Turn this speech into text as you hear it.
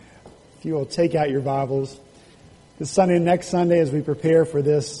If you will take out your Bibles, this Sunday and next Sunday as we prepare for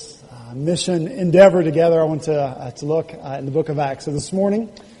this mission endeavor together, I want to look in the book of Acts. So this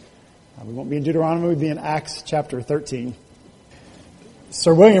morning, we won't be in Deuteronomy, we'll be in Acts chapter 13.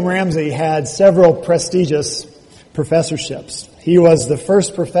 Sir William Ramsay had several prestigious professorships. He was the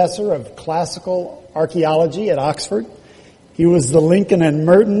first professor of classical archaeology at Oxford. He was the Lincoln and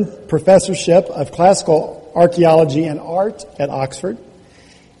Merton Professorship of Classical Archaeology and Art at Oxford.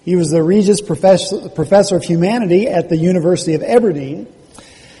 He was the Regius Professor of Humanity at the University of Aberdeen.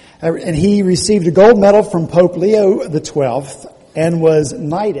 And he received a gold medal from Pope Leo XII and was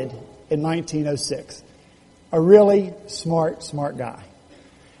knighted in 1906. A really smart guy.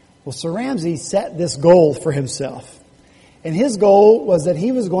 Well, Sir Ramsay set this goal for himself. And his goal was that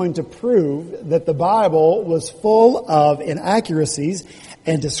he was going to prove that the Bible was full of inaccuracies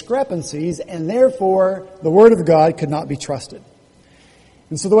and discrepancies, and therefore the Word of God could not be trusted.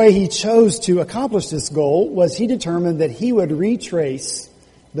 And so the way he chose to accomplish this goal was he determined that he would retrace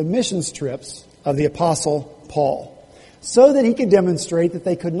the missions trips of the Apostle Paul so that he could demonstrate that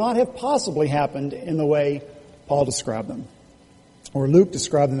they could not have possibly happened in the way Paul described them, or Luke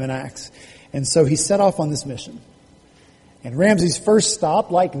described them in Acts. And so he set off on this mission. And Ramsay's first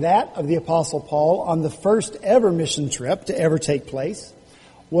stop, like that of the Apostle Paul on the first ever mission trip to ever take place,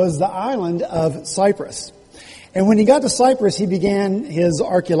 was the island of Cyprus. And when he got to Cyprus, he began his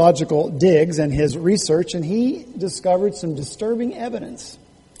archaeological digs and his research, and he discovered some disturbing evidence.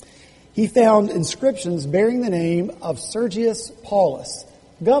 He found inscriptions bearing the name of Sergius Paulus,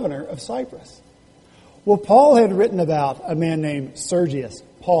 governor of Cyprus. Well, Paul had written about a man named Sergius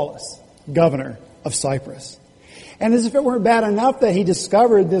Paulus, governor of Cyprus. And as if it weren't bad enough that he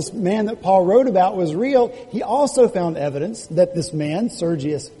discovered this man that Paul wrote about was real, he also found evidence that this man,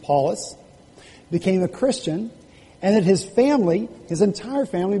 Sergius Paulus, became a Christian, and that his family, his entire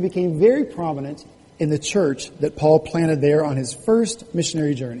family, became very prominent in the church that Paul planted there on his first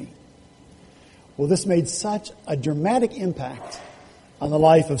missionary journey. Well, this made such a dramatic impact on the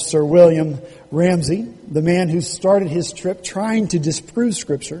life of Sir William Ramsay, the man who started his trip trying to disprove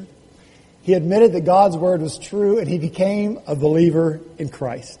Scripture. He admitted that God's Word was true, and he became a believer in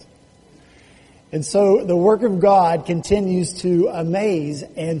Christ. And so the work of God continues to amaze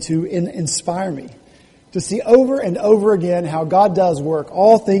and to inspire me to see over and over again how God does work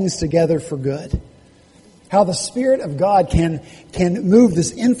all things together for good. How the Spirit of God can move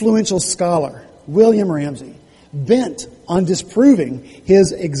this influential scholar, William Ramsay, bent on disproving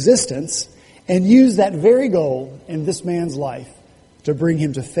his existence, and use that very goal in this man's life to bring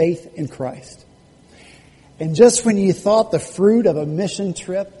him to faith in Christ. And just when you thought the fruit of a mission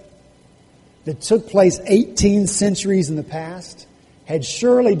trip that took place 18 centuries in the past had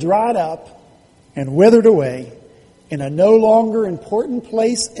surely dried up and withered away in a no longer important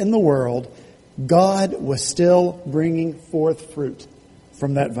place in the world, God was still bringing forth fruit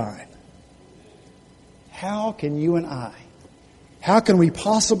from that vine. How can you and I, how can we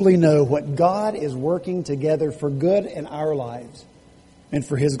possibly know what God is working together for good in our lives and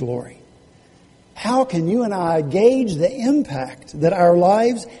for His glory? How can you and I gauge the impact that our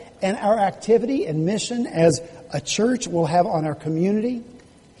lives and our activity and mission as a church will have on our community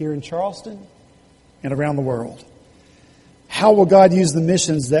here in Charleston and around the world? How will God use the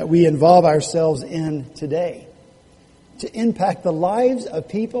missions that we involve ourselves in today to impact the lives of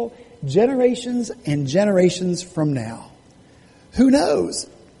people generations and generations from now? Who knows?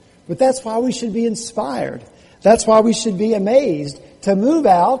 But that's why we should be inspired. That's why we should be amazed to move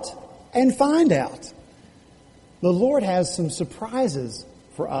out and find out. The Lord has some surprises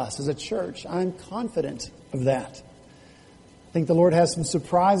for us as a church. I'm confident of that. I think the Lord has some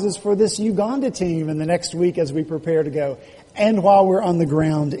surprises for this Uganda team in the next week as we prepare to go, and while we're on the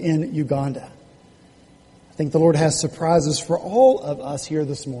ground in Uganda. I think the Lord has surprises for all of us here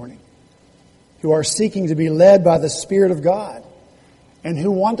this morning who are seeking to be led by the Spirit of God and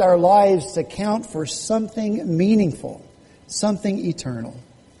who want our lives to count for something meaningful, something eternal.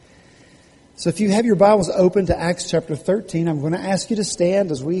 So if you have your Bibles open to Acts chapter 13, I'm going to ask you to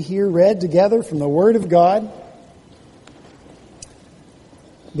stand as we hear read together from the Word of God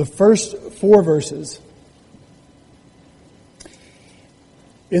the first 4 verses.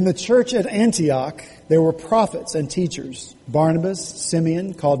 In the church at Antioch, there were prophets and teachers, Barnabas,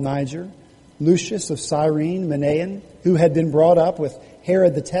 Simeon, called Niger, Lucius of Cyrene, Manaen, who had been brought up with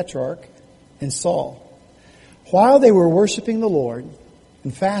Herod the Tetrarch, and Saul. While they were worshiping the Lord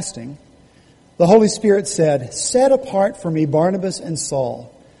and fasting, the Holy Spirit said, "Set apart for me Barnabas and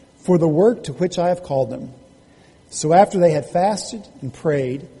Saul for the work to which I have called them." So after they had fasted and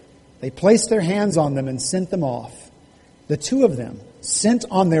prayed, they placed their hands on them and sent them off. The 2 of them, sent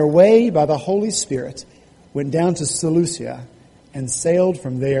on their way by the Holy Spirit, went down to Seleucia and sailed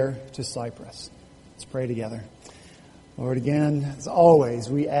from there to Cyprus. Let's pray together. Lord, again, as always,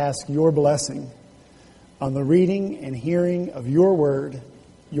 we ask your blessing on the reading and hearing of your word,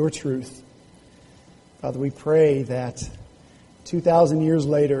 your truth. Father, we pray that 2,000 years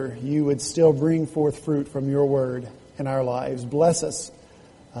later, you would still bring forth fruit from your word in our lives. Bless us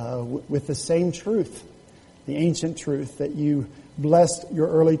with the same truth, the ancient truth that you blessed your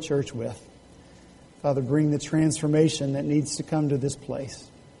early church with. Father, bring the transformation that needs to come to this place.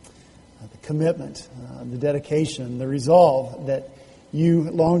 The commitment, the dedication, the resolve that you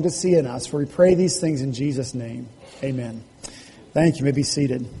long to see in us. For we pray these things in Jesus' name. Amen. Thank you. You may be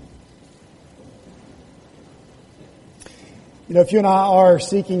seated. You know, if you and I are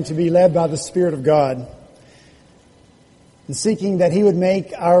seeking to be led by the Spirit of God and seeking that He would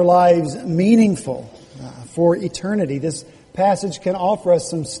make our lives meaningful for eternity, this passage can offer us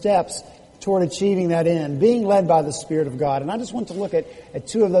some steps toward achieving that end, being led by the Spirit of God. And I just want to look at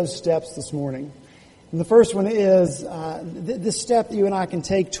two of those steps this morning. And the first one is the step that you and I can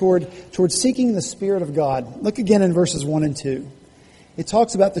take toward seeking the Spirit of God. Look again in verses 1 and 2. It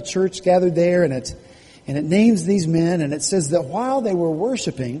talks about the church gathered there, and it names these men, and it says that while they were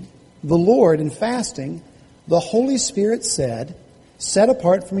worshiping the Lord and fasting, the Holy Spirit said, "Set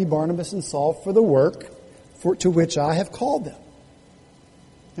apart for me Barnabas and Saul for the work to which I have called them."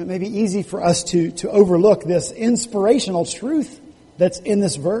 It may be easy for us to overlook this inspirational truth that's in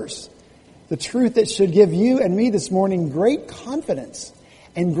this verse. The truth that should give you and me this morning great confidence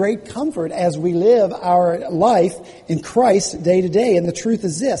and great comfort as we live our life in Christ day to day. And the truth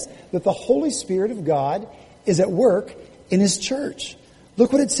is this, that the Holy Spirit of God is at work in His church.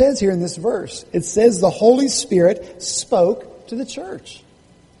 Look what it says here in this verse. It says the Holy Spirit spoke to the church.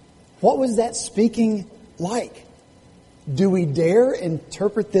 What was that speaking like? Do we dare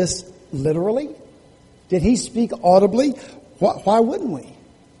interpret this literally? Did He speak audibly? Why wouldn't we?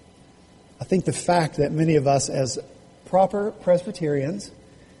 I think the fact that many of us as proper Presbyterians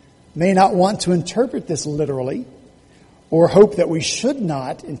may not want to interpret this literally, or hope that we should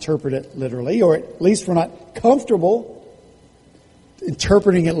not interpret it literally, or at least we're not comfortable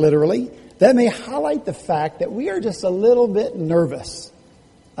interpreting it literally, that may highlight the fact that we are just a little bit nervous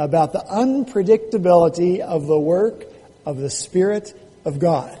about the unpredictability of the work of the Spirit of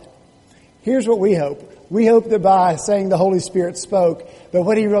God. Here's what we hope. We hope that by saying the Holy Spirit spoke, that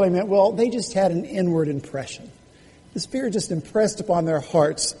what He really meant, well, they just had an inward impression. The Spirit just impressed upon their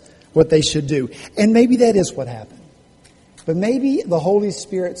hearts what they should do. And maybe that is what happened. But maybe the Holy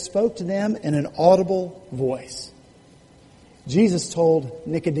Spirit spoke to them in an audible voice. Jesus told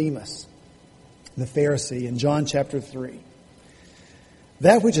Nicodemus, the Pharisee, in John chapter 3,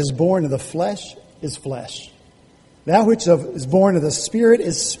 "That which is born of the flesh is flesh. That which is born of the Spirit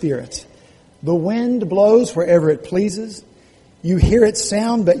is spirit. The wind blows wherever it pleases. You hear its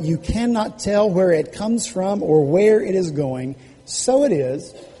sound, but you cannot tell where it comes from or where it is going. So it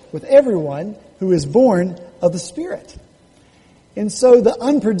is with everyone who is born of the Spirit." And so the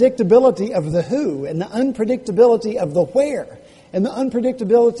unpredictability of the who, and the unpredictability of the where, and the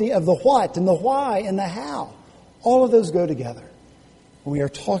unpredictability of the what, and the why, and the how, all of those go together when we are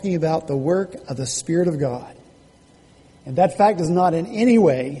talking about the work of the Spirit of God. And that fact does not in any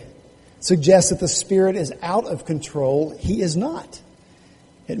way suggest that the Spirit is out of control. He is not.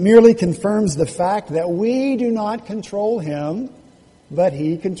 It merely confirms the fact that we do not control Him, but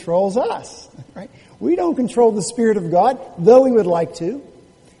He controls us. Right? We don't control the Spirit of God, though we would like to.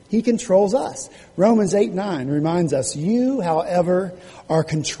 He controls us. Romans 8:9 reminds us, "You, however, are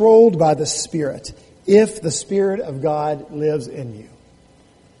controlled by the Spirit, if the Spirit of God lives in you."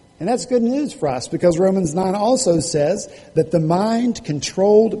 And that's good news for us, because Romans 9 also says that the mind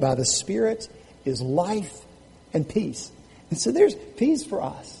controlled by the Spirit is life and peace. And so there's peace for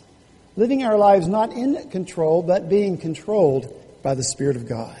us. Living our lives not in control, but being controlled by the Spirit of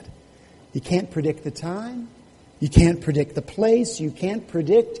God. You can't predict the time. You can't predict the place. You can't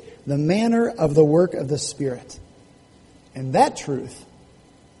predict the manner of the work of the Spirit. And that truth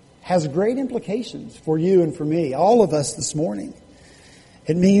has great implications for you and for me, all of us this morning.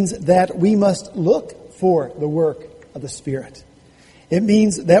 It means that we must look for the work of the Spirit. It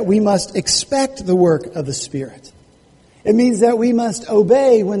means that we must expect the work of the Spirit. It means that we must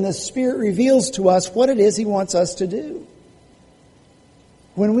obey when the Spirit reveals to us what it is He wants us to do.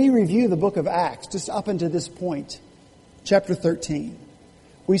 When we review the book of Acts, just up until this point, chapter 13,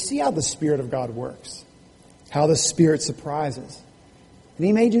 we see how the Spirit of God works, how the Spirit surprises. And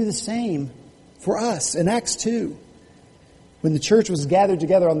He may do the same for us in Acts 2. When the church was gathered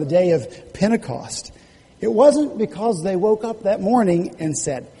together on the day of Pentecost, It wasn't because they woke up that morning and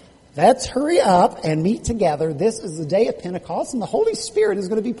said, let's hurry up and meet together. This is the day of Pentecost and the Holy Spirit is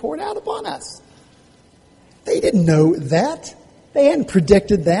going to be poured out upon us. They didn't know that. They hadn't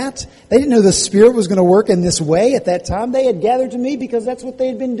predicted that. They didn't know the Spirit was going to work in this way at that time. They had gathered to meet because that's what they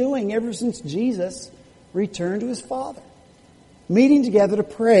had been doing ever since Jesus returned to His Father. Meeting together to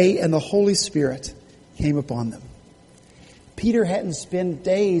pray, and the Holy Spirit came upon them. Peter hadn't spent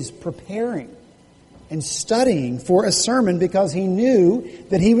days preparing and studying for a sermon because he knew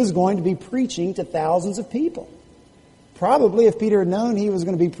that he was going to be preaching to thousands of people. Probably if Peter had known he was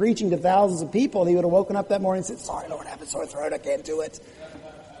going to be preaching to thousands of people, he would have woken up that morning and said, sorry, Lord, I have a sore throat, I can't do it.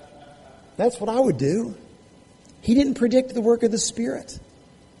 That's what I would do. He didn't predict the work of the Spirit.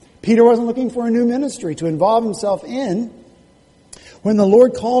 Peter wasn't looking for a new ministry to involve himself in when the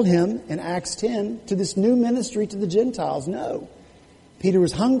Lord called him in Acts 10 to this new ministry to the Gentiles. No. Peter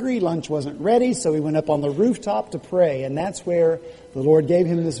was hungry, lunch wasn't ready, so he went up on the rooftop to pray, and that's where the Lord gave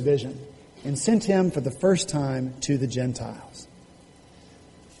him this vision and sent him for the first time to the Gentiles.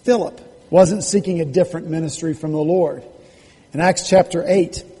 Philip wasn't seeking a different ministry from the Lord. In Acts chapter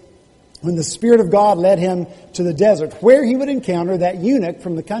 8, when the Spirit of God led him to the desert, where he would encounter that eunuch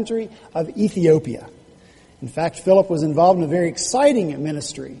from the country of Ethiopia. In fact, Philip was involved in a very exciting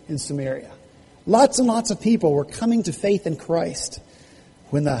ministry in Samaria. Lots and lots of people were coming to faith in Christ.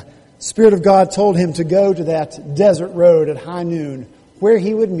 When the Spirit of God told him to go to that desert road at high noon, where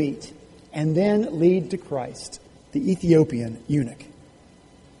he would meet and then lead to Christ, the Ethiopian eunuch.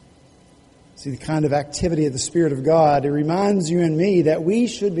 See, the kind of activity of the Spirit of God, it reminds you and me that we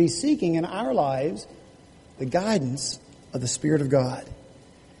should be seeking in our lives the guidance of the Spirit of God.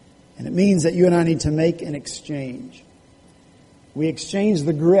 And it means that you and I need to make an exchange. We exchange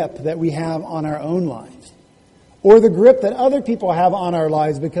the grip that we have on our own lives, or the grip that other people have on our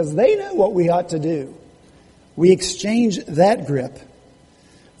lives because they know what we ought to do. We exchange that grip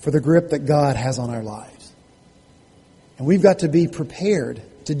for the grip that God has on our lives. And we've got to be prepared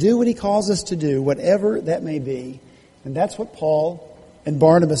to do what He calls us to do, whatever that may be. And that's what Paul and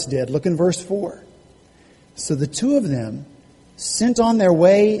Barnabas did. Look in verse 4. So the two of them, sent on their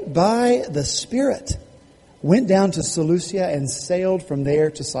way by the Spirit, went down to Seleucia and sailed from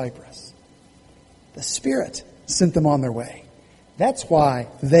there to Cyprus. The Spirit sent them on their way. That's why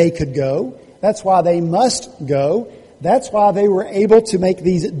they could go. That's why they must go. That's why they were able to make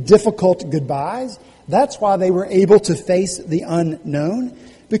these difficult goodbyes. That's why they were able to face the unknown,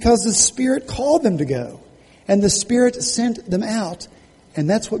 because the Spirit called them to go. And the Spirit sent them out. And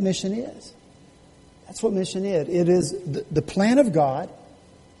that's what mission is. That's what mission is. It is the plan of God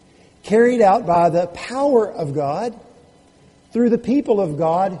carried out by the power of God through the people of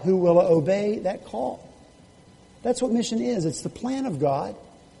God who will obey that call. That's what mission is. It's the plan of God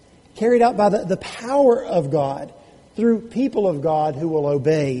carried out by the power of God through people of God who will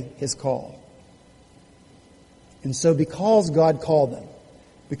obey His call. And so because God called them,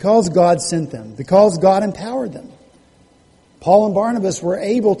 because God sent them, because God empowered them, Paul and Barnabas were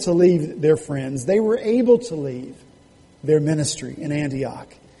able to leave their friends. They were able to leave their ministry in Antioch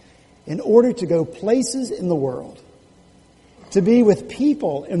in order to go places in the world, to be with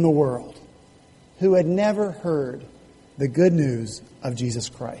people in the world who had never heard the good news of Jesus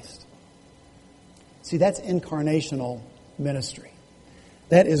Christ. See, that's incarnational ministry.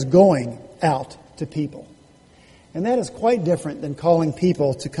 That is going out to people. And that is quite different than calling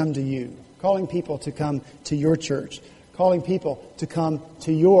people to come to you, calling people to come to your church, calling people to come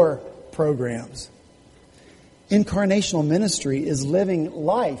to your programs. Incarnational ministry is living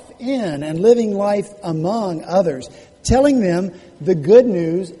life in and living life among others, telling them the good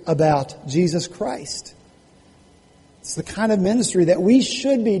news about Jesus Christ. It's the kind of ministry that we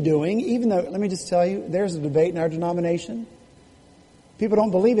should be doing, even though, let me just tell you, there's a debate in our denomination. People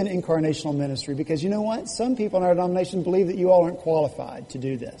don't believe in incarnational ministry because you know what? Some people in our denomination believe that you all aren't qualified to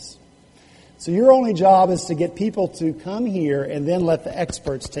do this. So your only job is to get people to come here and then let the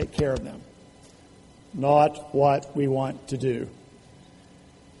experts take care of them. Not what we want to do.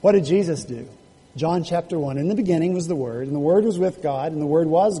 What did Jesus do? John chapter 1, in the beginning was the Word, and the Word was with God, and the Word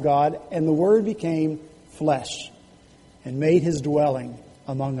was God, and the Word became flesh and made His dwelling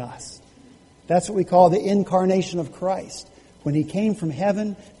among us. That's what we call the incarnation of Christ, when He came from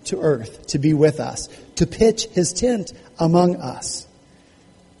heaven to earth to be with us, to pitch His tent among us.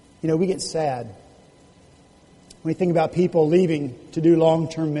 You know, we get sad when we think about people leaving to do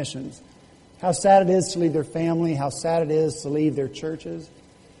long-term missions. How sad it is to leave their family, how sad it is to leave their churches,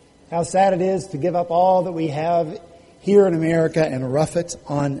 how sad it is to give up all that we have here in America and rough it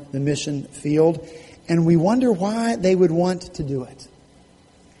on the mission field. And we wonder why they would want to do it.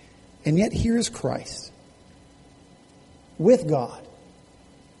 And yet here is Christ. with God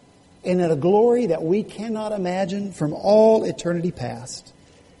and in a glory that we cannot imagine from all eternity past.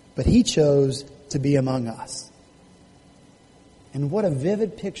 But He chose to be among us. And what a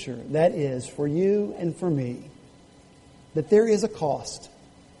vivid picture that is for you and for me, that there is a cost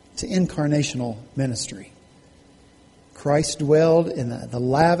to incarnational ministry. Christ dwelled in the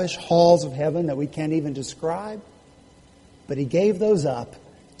lavish halls of heaven that we can't even describe, but He gave those up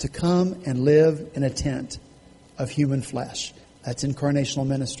to come and live in a tent of human flesh. That's incarnational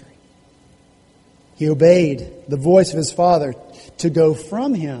ministry. He obeyed the voice of His Father to go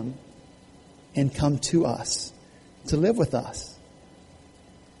from Him and come to us, to live with us.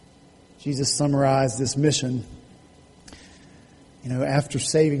 Jesus summarized this mission, after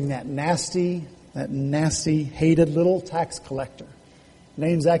saving that nasty, hated little tax collector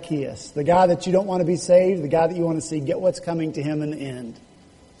named Zacchaeus, the guy that you don't want to be saved, the guy that you want to see get what's coming to him in the end.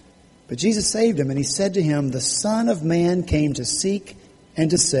 But Jesus saved him, and He said to him, "The Son of Man came to seek and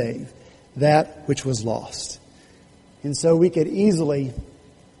to save that which was lost." And so we could easily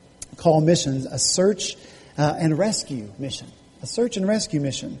call missions a search and rescue mission. A search and rescue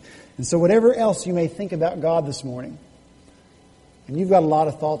mission. And so whatever else you may think about God this morning, and you've got a lot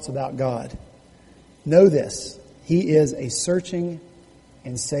of thoughts about God, know this: He is a searching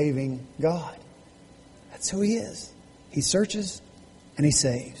and saving God. That's who He is. He searches and He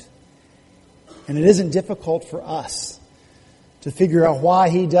saves. And it isn't difficult for us to figure out why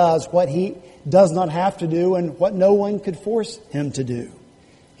He does what He does not have to do and what no one could force Him to do.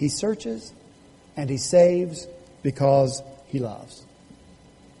 He searches and He saves because He loves.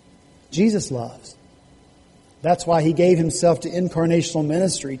 Jesus loves. That's why He gave Himself to incarnational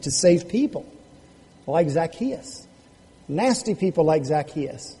ministry, to save people like Zacchaeus. Nasty people like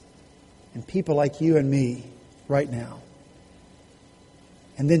Zacchaeus. And people like you and me right now.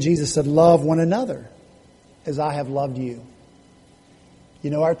 And then Jesus said, "Love one another as I have loved you."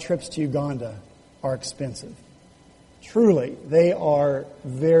 Our trips to Uganda are expensive. Truly, they are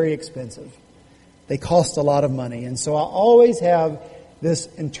very expensive. They cost a lot of money. And so I always have this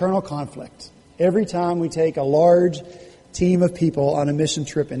internal conflict every time we take a large team of people on a mission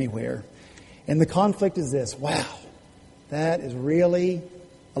trip anywhere. And the conflict is this: wow, that is really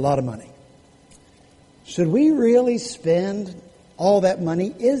a lot of money. Should we really spend all that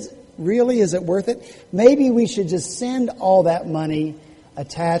money? Is it worth it? Maybe we should just send all that money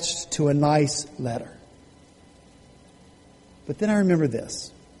attached to a nice letter. But then I remember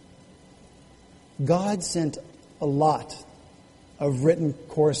this: God sent a lot of written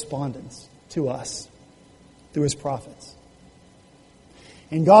correspondence to us through His prophets.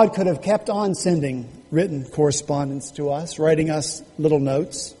 And God could have kept on sending written correspondence to us, writing us little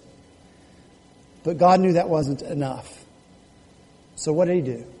notes. But God knew that wasn't enough. So what did He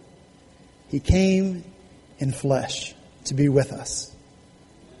do? He came in flesh to be with us.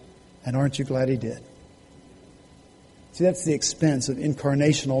 And aren't you glad He did? See, that's the expense of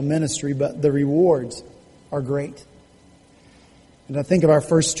incarnational ministry, but the rewards are great. And I think of our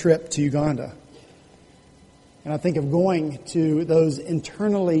first trip to Uganda. And I think of going to those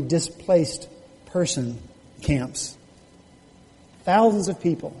internally displaced person camps. Thousands of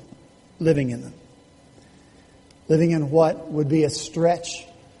people living in them. Living in what would be a stretch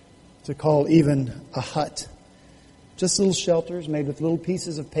to call even a hut. Just little shelters made with little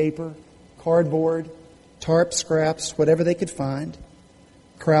pieces of paper, cardboard, tarp scraps, whatever they could find.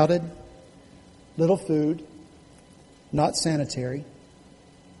 Crowded, little food, not sanitary.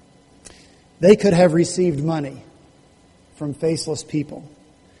 They could have received money from faceless people.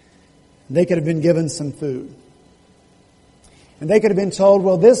 They could have been given some food. And they could have been told,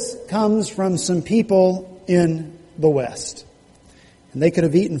 well, this comes from some people in the West. And they could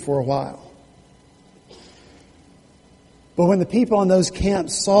have eaten for a while. But when the people in those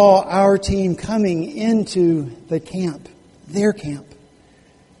camps saw our team coming into the camp, their camp,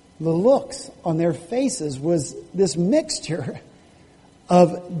 the looks on their faces was this mixture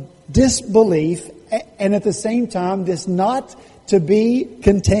of disbelief and at the same time this not to be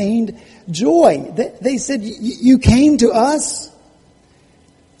contained joy. They said, you came to us?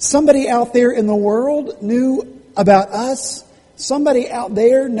 Somebody out there in the world knew about us? Somebody out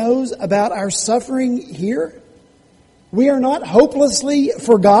there knows about our suffering here? We are not hopelessly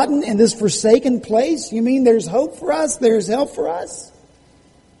forgotten in this forsaken place? You mean there's hope for us? There's help for us?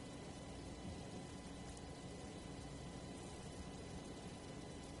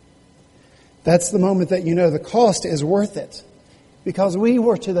 That's the moment that you know the cost is worth it. Because we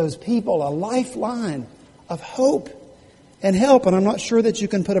were to those people a lifeline of hope and help. And I'm not sure that you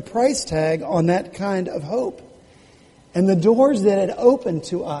can put a price tag on that kind of hope. And the doors that had opened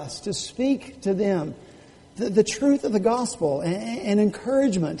to us to speak to them, the truth of the gospel and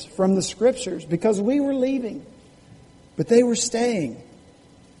encouragement from the Scriptures, because we were leaving, but they were staying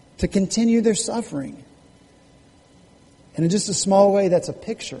to continue their suffering. And in just a small way, that's a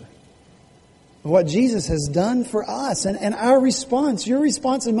picture of what Jesus has done for us. And our response, your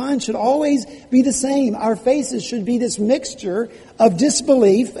response and mine, should always be the same. Our faces should be this mixture of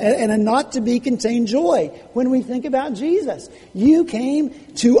disbelief and a not to be contained joy when we think about Jesus. You came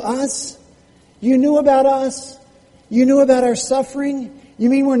to us. You knew about us. You knew about our suffering. You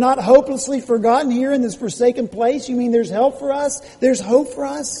mean we're not hopelessly forgotten here in this forsaken place? You mean there's help for us? There's hope for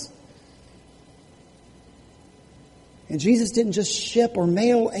us? And Jesus didn't just ship or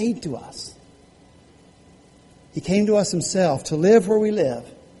mail aid to us. He came to us Himself to live where we live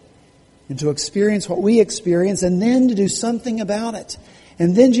and to experience what we experience and then to do something about it.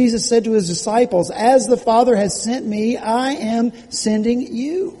 And then Jesus said to His disciples, "As the Father has sent me, I am sending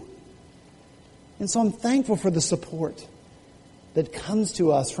you." And so I'm thankful for the support that comes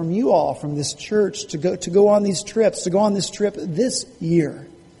to us from you all, from this church, to go on these trips, to go on this trip this year.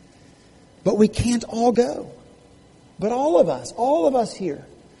 But we can't all go. But all of us here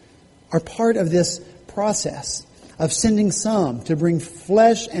are part of this process of sending some to bring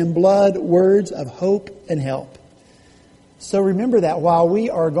flesh and blood words of hope and help. So remember that while we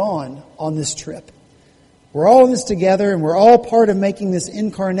are gone on this trip. We're all in this together, and we're all part of making this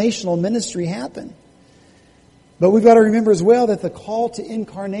incarnational ministry happen. But we've got to remember as well that the call to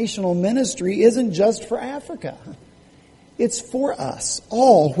incarnational ministry isn't just for Africa. It's for us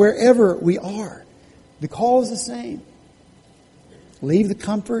all, wherever we are. The call is the same. Leave the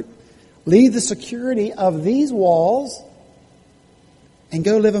comfort, leave the security of these walls, and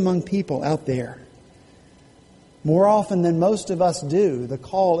go live among people out there. More often than most of us do, the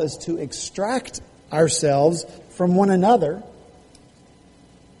call is to extract ourselves from one another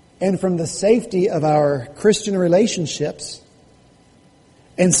and from the safety of our Christian relationships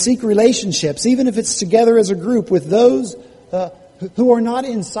and seek relationships, even if it's together as a group, with those who are not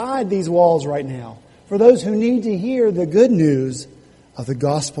inside these walls right now, for those who need to hear the good news of the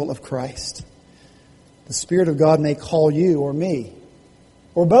gospel of Christ. The Spirit of God may call you or me,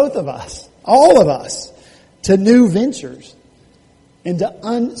 or both of us, all of us, to new ventures and to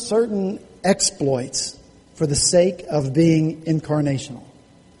uncertain exploits for the sake of being incarnational.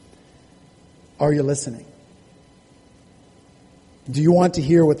 Are you listening? Do you want to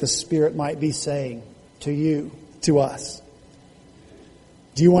hear what the Spirit might be saying to you, to us?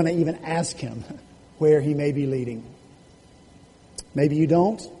 Do you want to even ask Him where He may be leading? Maybe you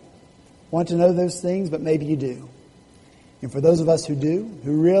don't want to know those things, but maybe you do. And for those of us who do,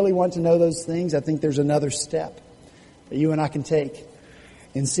 who really want to know those things, I think there's another step that you and I can take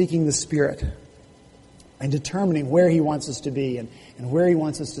in seeking the Spirit and determining where He wants us to be and where He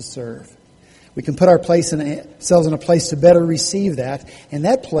wants us to serve. We can put ourselves in a place to better receive that. And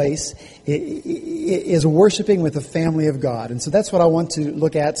that place is worshiping with the family of God. And so that's what I want to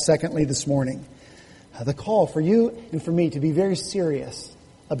look at secondly this morning. The call for you and for me to be very serious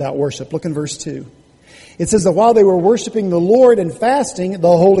about worship. Look in verse 2. It says that while they were worshiping the Lord and fasting, the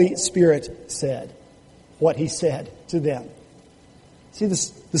Holy Spirit said what He said to them. See,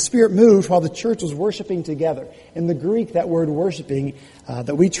 the Spirit moved while the church was worshiping together. In the Greek, that word worshiping,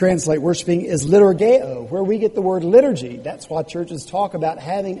 that we translate worshiping, is liturgeo, where we get the word liturgy. That's why churches talk about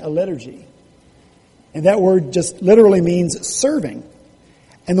having a liturgy. And that word just literally means serving.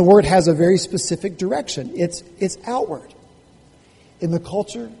 And the word has a very specific direction. It's outward. In the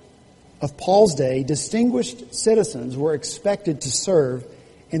culture of Paul's day, distinguished citizens were expected to serve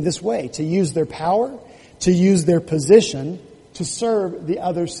in this way, to use their power, to use their position to serve the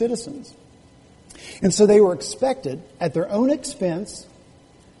other citizens. And so they were expected, at their own expense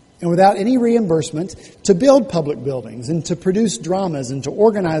and without any reimbursement, to build public buildings and to produce dramas and to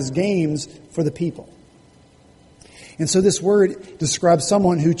organize games for the people. And so this word describes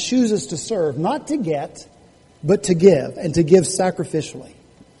someone who chooses to serve, not to get, but to give, and to give sacrificially.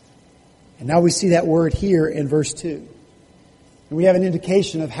 And now we see that word here in verse 2. And we have an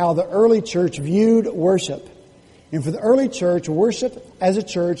indication of how the early church viewed worship. And for the early church, worship as a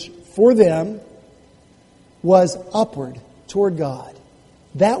church, for them, was upward toward God.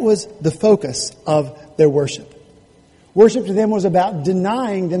 That was the focus of their worship. Worship to them was about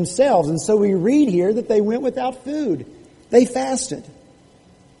denying themselves. And so we read here that they went without food. They fasted.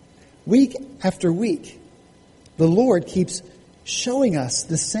 Week after week, the Lord keeps showing us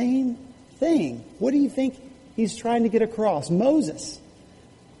the same thing. What do you think He's trying to get across? Moses,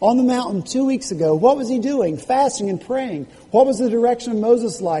 on the mountain 2 weeks ago, what was he doing? Fasting and praying. What was the direction of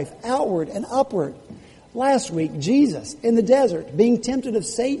Moses' life? Outward and upward. Last week, Jesus in the desert, being tempted of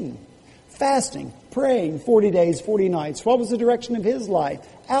Satan, fasting, praying 40 days, 40 nights. What was the direction of his life?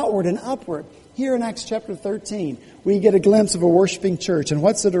 Outward and upward. Here in Acts chapter 13, we get a glimpse of a worshiping church. And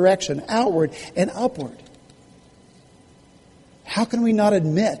what's the direction? Outward and upward. How can we not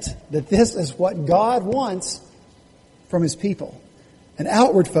admit that this is what God wants from His people? An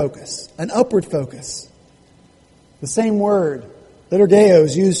outward focus, an upward focus. The same word, liturgeo,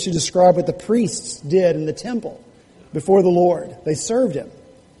 is used to describe what the priests did in the temple before the Lord. They served Him.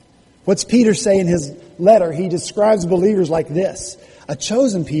 What's Peter say in his letter? He describes believers like this: a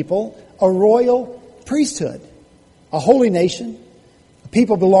chosen people, a royal priesthood, a holy nation, a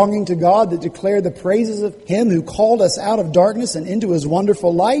people belonging to God that declare the praises of Him who called us out of darkness and into His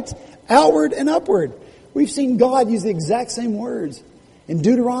wonderful light, outward and upward. We've seen God use the exact same words in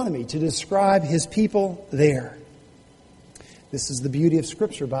Deuteronomy to describe His people there. This is the beauty of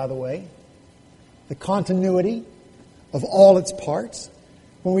Scripture, by the way. The continuity of all its parts.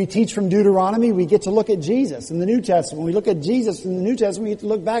 When we teach from Deuteronomy, we get to look at Jesus in the New Testament. When we look at Jesus in the New Testament, we get to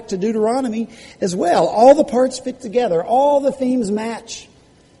look back to Deuteronomy as well. All the parts fit together. All the themes match.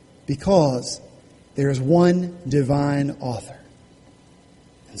 Because there is one divine author.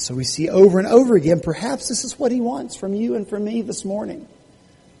 And so we see over and over again, perhaps this is what He wants from you and from me this morning.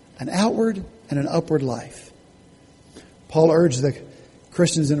 An outward and an upward life. Paul urged the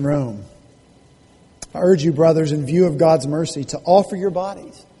Christians in Rome, I urge you, brothers, in view of God's mercy, to offer your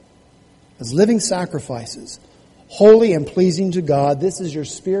bodies as living sacrifices, holy and pleasing to God. This is your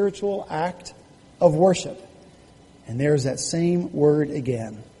spiritual act of worship. And there's that same word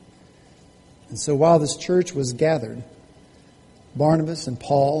again. And so while this church was gathered, Barnabas and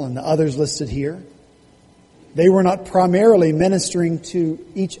Paul and the others listed here, they were not primarily ministering to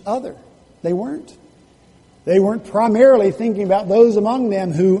each other. They weren't. They weren't primarily thinking about those among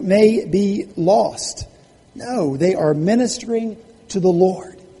them who may be lost. No, they are ministering to the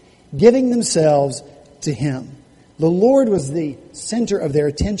Lord, giving themselves to Him. The Lord was the center of their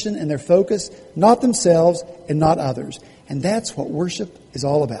attention and their focus, not themselves and not others. And that's what worship is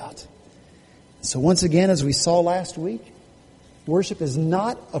all about. So once again, as we saw last week, worship is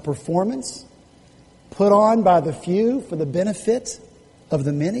not a performance put on by the few for the benefit of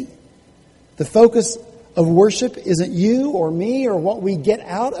the many. The focus of worship isn't you or me or what we get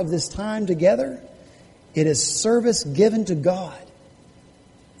out of this time together. It is service given to God,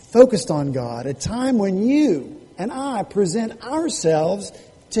 focused on God, a time when you and I present ourselves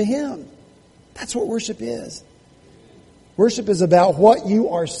to Him. That's what worship is. Worship is about what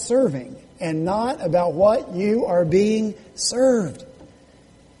you are serving and not about what you are being served.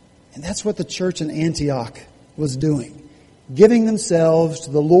 And that's what the church in Antioch was doing. Giving themselves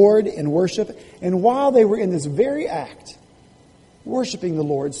to the Lord in worship. And while they were in this very act, worshiping the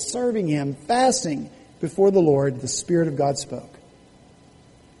Lord, serving Him, fasting before the Lord, the Spirit of God spoke.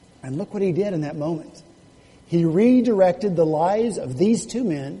 And look what He did in that moment. He redirected the lives of these two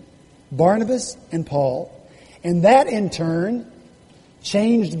men, Barnabas and Paul. And that in turn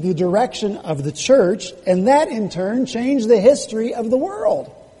changed the direction of the church. And that in turn changed the history of the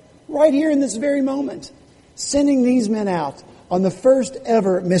world. Right here in this very moment. Sending these men out on the first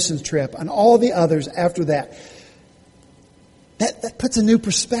ever missions trip and all the others after that. That puts a new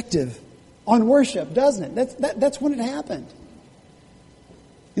perspective on worship, doesn't it? That's when it happened.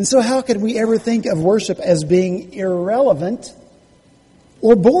 And so how could we ever think of worship as being irrelevant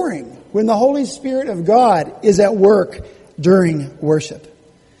or boring when the Holy Spirit of God is at work during worship?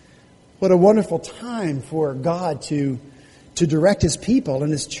 What a wonderful time for God to direct His people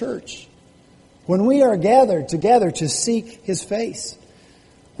and His church. When we are gathered together to seek His face.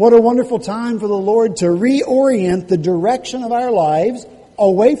 What a wonderful time for the Lord to reorient the direction of our lives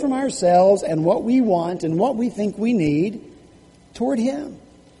away from ourselves and what we want and what we think we need toward Him.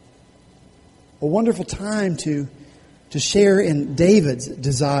 A wonderful time to share in David's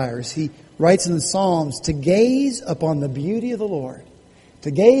desires. He writes in the Psalms to gaze upon the beauty of the Lord.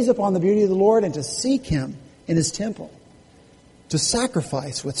 To gaze upon the beauty of the Lord and to seek Him in His temple. To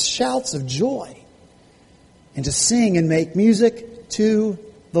sacrifice with shouts of joy. And to sing and make music to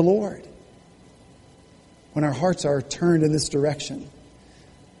the Lord. When our hearts are turned in this direction,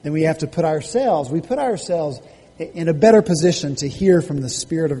 then we have to put ourselves in a better position to hear from the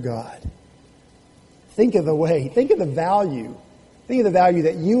Spirit of God. Think of the value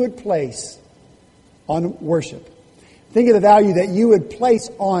that you would place on worship. Think of the value that you would place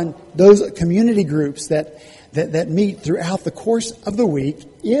on those community groups that meet throughout the course of the week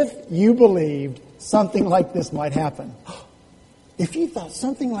if you believed something like this might happen. If you thought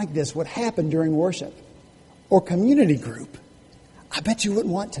something like this would happen during worship or community group, I bet you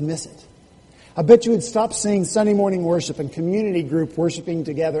wouldn't want to miss it. I bet you would stop seeing Sunday morning worship and community group worshiping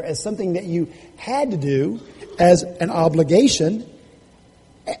together as something that you had to do, as an obligation,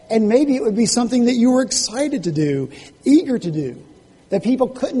 and maybe it would be something that you were excited to do, eager to do, that people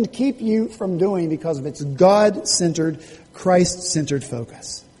couldn't keep you from doing because of its God-centered, Christ-centered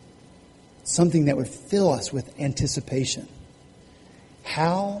focus. Something that would fill us with anticipation.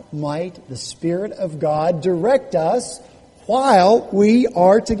 How might the Spirit of God direct us while we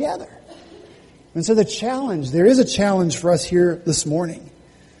are together? And so there is a challenge for us here this morning.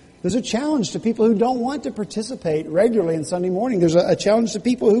 There's a challenge to people who don't want to participate regularly in Sunday morning. There's a challenge to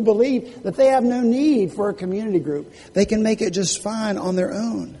people who believe that they have no need for a community group. They can make it just fine on their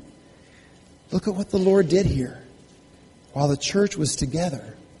own. Look at what the Lord did here while the church was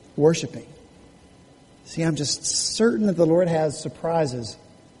together worshiping. See, I'm just certain that the Lord has surprises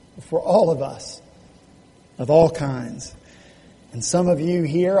for all of us of all kinds. And some of you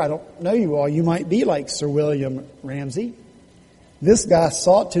here, I don't know you all, you might be like Sir William Ramsey. This guy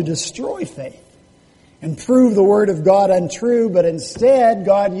sought to destroy faith and prove the Word of God untrue, but instead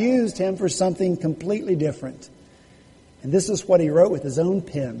God used him for something completely different. And this is what he wrote with his own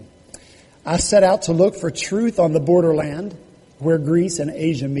pen. I set out to look for truth on the borderland where Greece and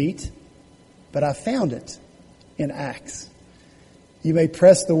Asia meet, but I found it in Acts. You may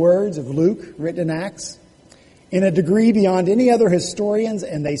press the words of Luke written in Acts in a degree beyond any other historians,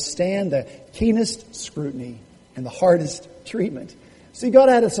 and they stand the keenest scrutiny and the hardest treatment. See, God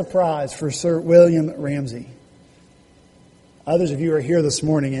had a surprise for Sir William Ramsey. Others of you are here this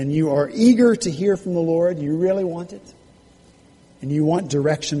morning and you are eager to hear from the Lord. You really want it. And you want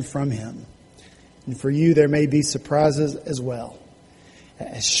direction from Him. And for you, there may be surprises as well.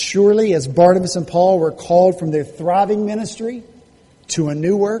 As surely as Barnabas and Paul were called from their thriving ministry to a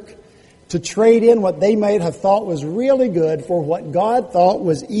new work, to trade in what they might have thought was really good for what God thought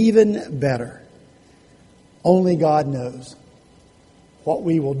was even better. Only God knows what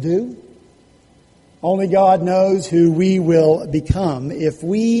we will do. Only God knows who we will become if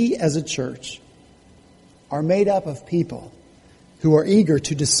we as a church are made up of people who are eager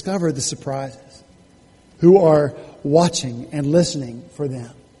to discover the surprises, who are watching and listening for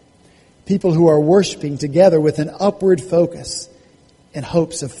them. People who are worshiping together with an upward focus in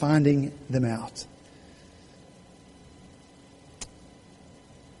hopes of finding them out.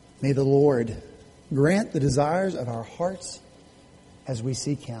 May the Lord grant the desires of our hearts as we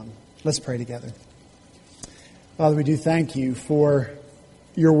seek Him. Let's pray together. Father, we do thank You for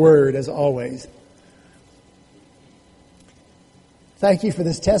Your Word as always. Thank You for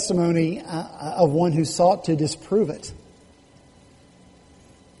this testimony of one who sought to disprove it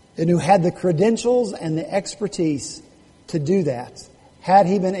and who had the credentials and the expertise to do that, had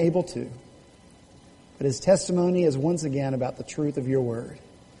he been able to. But his testimony is once again about the truth of Your Word.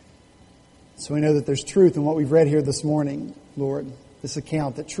 So we know that there's truth in what we've read here this morning, Lord, this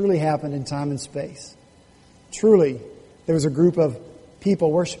account that truly happened in time and space. Truly, there was a group of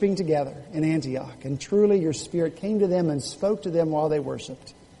people worshiping together in Antioch, and truly Your Spirit came to them and spoke to them while they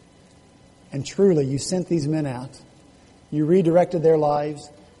worshiped. And truly, You sent these men out. You redirected their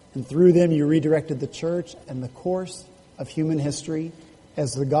lives, and through them You redirected the church and the course of human history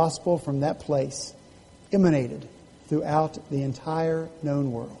as the gospel from that place emanated throughout the entire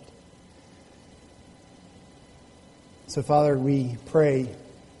known world. So, Father, we pray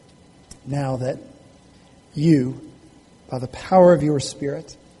now that You, by the power of Your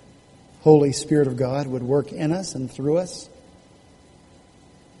Spirit, Holy Spirit of God, would work in us and through us.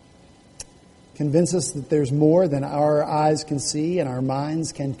 Convince us that there's more than our eyes can see and our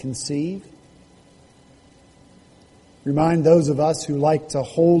minds can conceive. Remind those of us who like to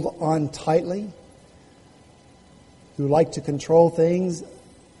hold on tightly, who like to control things,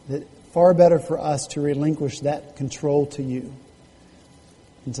 that far better for us to relinquish that control to You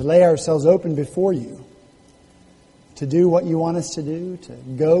and to lay ourselves open before You, to do what You want us to do, to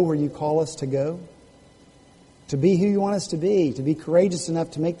go where You call us to go, to be who You want us to be courageous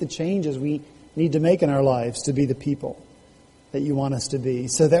enough to make the changes we need to make in our lives to be the people that You want us to be,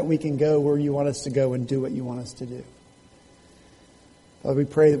 so that we can go where You want us to go and do what You want us to do. Father, we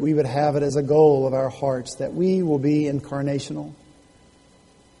pray that we would have it as a goal of our hearts, that we will be incarnational,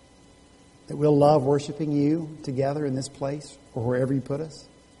 that we'll love worshiping You together in this place or wherever You put us.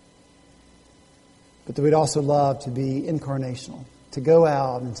 But that we'd also love to be incarnational, to go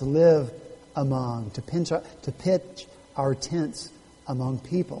out and to live among, to pitch our tents among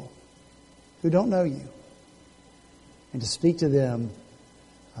people who don't know You, and to speak to them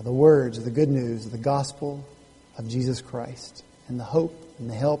the words of the good news of the gospel of Jesus Christ and the hope and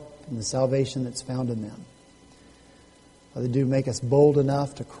the help and the salvation that's found in them. Father, do make us bold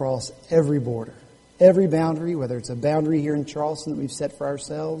enough to cross every border, every boundary, whether it's a boundary here in Charleston that we've set for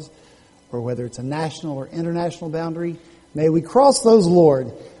ourselves, or whether it's a national or international boundary. May we cross those,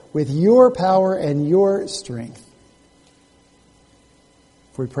 Lord, with your power and your strength.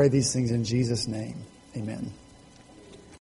 For we pray these things in Jesus' name. Amen.